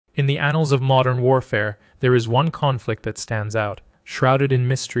In the annals of modern warfare, there is one conflict that stands out, shrouded in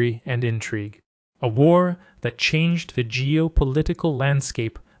mystery and intrigue. A war that changed the geopolitical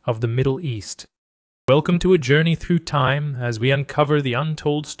landscape of the Middle East. Welcome to a journey through time as we uncover the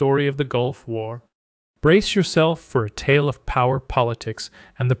untold story of the Gulf War. Brace yourself for a tale of power, politics,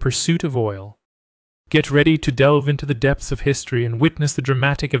 and the pursuit of oil. Get ready to delve into the depths of history and witness the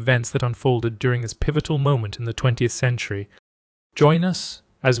dramatic events that unfolded during this pivotal moment in the 20th century. Join us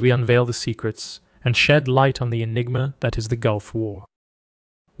as we unveil the secrets and shed light on the enigma that is the Gulf War.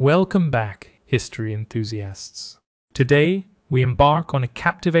 Welcome back, history enthusiasts. Today, we embark on a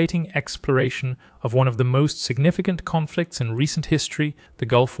captivating exploration of one of the most significant conflicts in recent history, the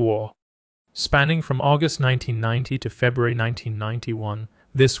Gulf War. Spanning from August 1990 to February 1991,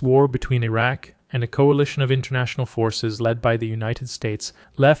 this war between Iraq and a coalition of international forces led by the United States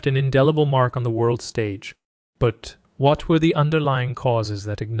left an indelible mark on the world stage. But what were the underlying causes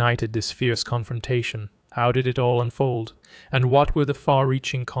that ignited this fierce confrontation? How did it all unfold? And what were the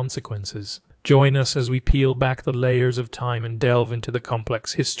far-reaching consequences? Join us as we peel back the layers of time and delve into the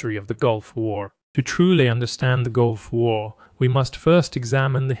complex history of the Gulf War. To truly understand the Gulf War, we must first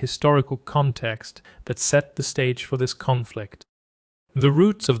examine the historical context that set the stage for this conflict. The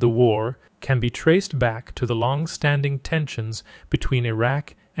roots of the war can be traced back to the long-standing tensions between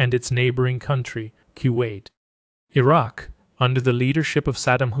Iraq and its neighboring country, Kuwait. Iraq, under the leadership of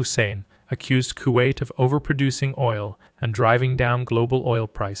Saddam Hussein, accused Kuwait of overproducing oil and driving down global oil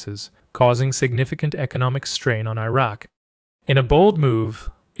prices, causing significant economic strain on Iraq. In a bold move,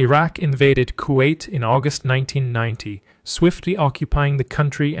 Iraq invaded Kuwait in August 1990, swiftly occupying the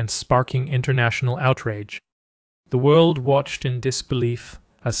country and sparking international outrage. The world watched in disbelief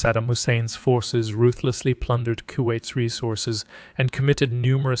as Saddam Hussein's forces ruthlessly plundered Kuwait's resources and committed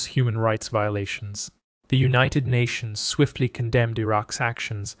numerous human rights violations. The United Nations swiftly condemned Iraq's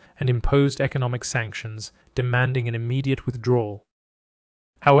actions and imposed economic sanctions, demanding an immediate withdrawal.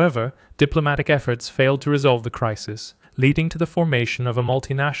 However, diplomatic efforts failed to resolve the crisis, leading to the formation of a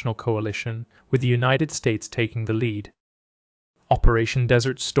multinational coalition, with the United States taking the lead. Operation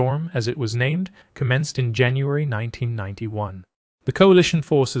Desert Storm, as it was named, commenced in January 1991. The coalition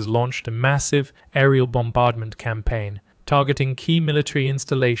forces launched a massive aerial bombardment campaign, targeting key military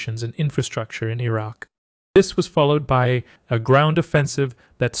installations and infrastructure in Iraq. This was followed by a ground offensive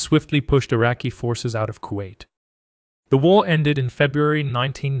that swiftly pushed Iraqi forces out of Kuwait. The war ended in February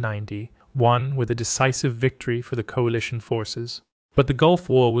 1991 with a decisive victory for the coalition forces. But the Gulf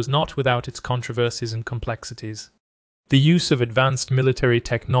War was not without its controversies and complexities. The use of advanced military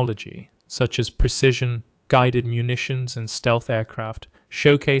technology, such as precision-guided munitions and stealth aircraft,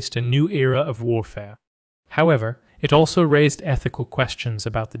 showcased a new era of warfare. However, it also raised ethical questions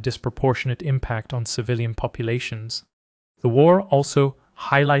about the disproportionate impact on civilian populations. The war also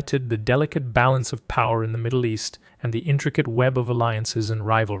highlighted the delicate balance of power in the Middle East and the intricate web of alliances and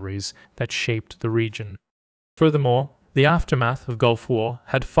rivalries that shaped the region. Furthermore, the aftermath of Gulf War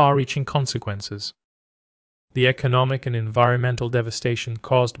had far-reaching consequences. The economic and environmental devastation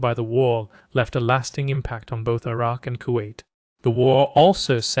caused by the war left a lasting impact on both Iraq and Kuwait. The war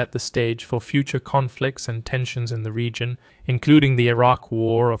also set the stage for future conflicts and tensions in the region, including the Iraq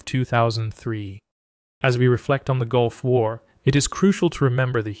War of 2003. As we reflect on the Gulf War, it is crucial to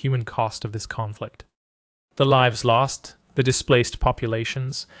remember the human cost of this conflict. The lives lost, the displaced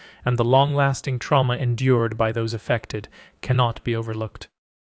populations, and the long-lasting trauma endured by those affected cannot be overlooked.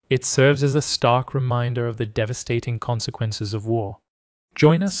 It serves as a stark reminder of the devastating consequences of war.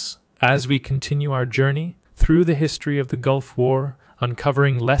 Join us as we continue our journey through the history of the Gulf War,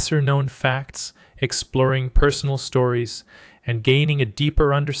 uncovering lesser-known facts, exploring personal stories, and gaining a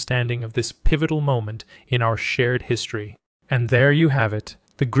deeper understanding of this pivotal moment in our shared history. And there you have it,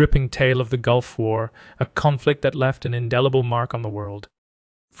 the gripping tale of the Gulf War, a conflict that left an indelible mark on the world.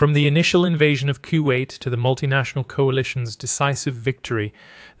 From the initial invasion of Kuwait to the multinational coalition's decisive victory,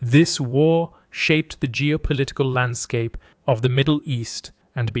 this war shaped the geopolitical landscape of the Middle East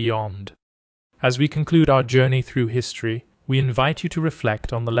and beyond. As we conclude our journey through history, we invite you to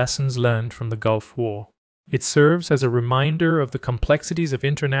reflect on the lessons learned from the Gulf War. It serves as a reminder of the complexities of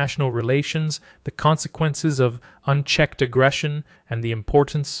international relations, the consequences of unchecked aggression, and the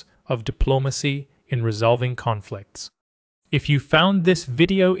importance of diplomacy in resolving conflicts. If you found this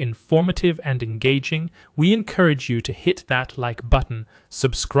video informative and engaging, we encourage you to hit that like button,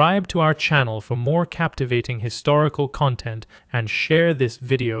 subscribe to our channel for more captivating historical content, and share this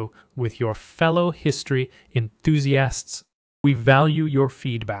video with your fellow history enthusiasts. We value your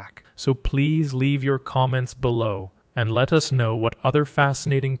feedback, so please leave your comments below and let us know what other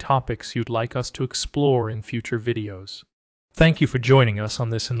fascinating topics you'd like us to explore in future videos. Thank you for joining us on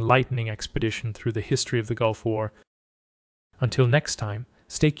this enlightening expedition through the history of the Gulf War. Until next time,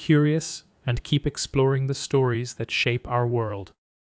 stay curious and keep exploring the stories that shape our world.